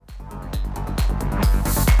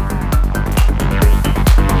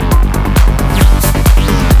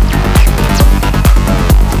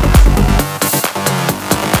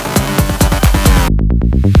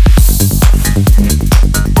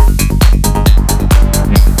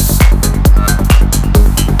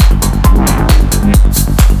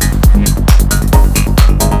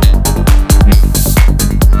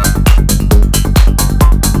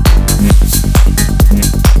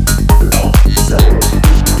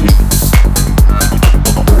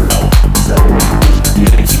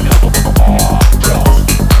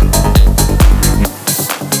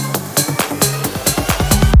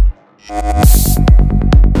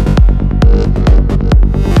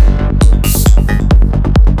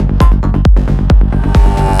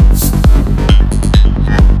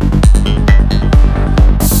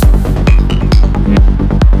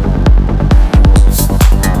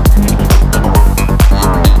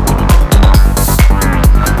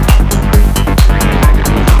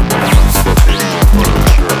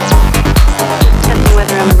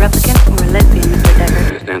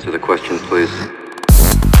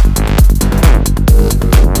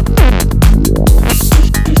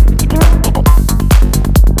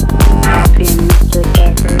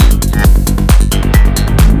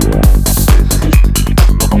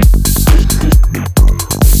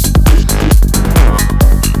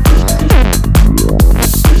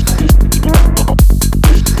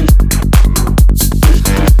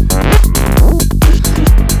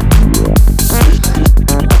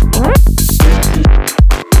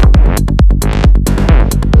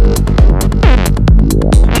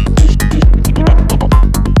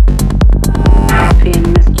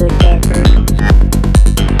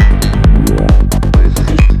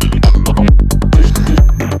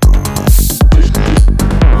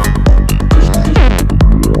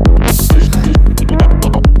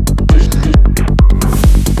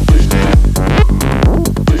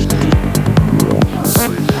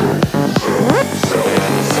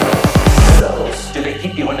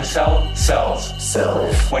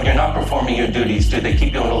your duties? Do they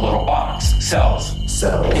keep you in a little box? Cells.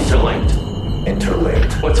 Cells. Interlinked.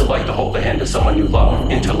 Interlinked. What's it like to hold the hand of someone you love?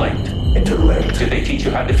 Interlinked. Interlinked. Do they teach you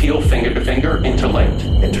how to feel finger to finger? Interlinked.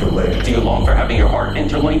 Interlinked. Do you long for having your heart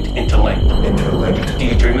interlinked? Interlinked. Interlinked. Do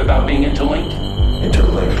you dream about being interlinked?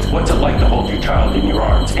 Interlinked. What's it like to hold your child in your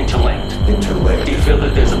arms? Interlinked. Interlinked. Do you feel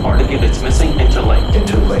that there's a part of you that's missing? Interlinked.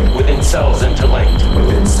 Interlinked. Within cells, interlinked.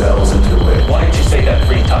 Within cells interlinked. Why did you say that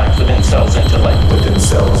 3 times? Within cells, interlinked. Within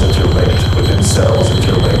cells interlinked. Within cells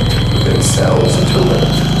interlinked. Within cells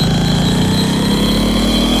interlinked.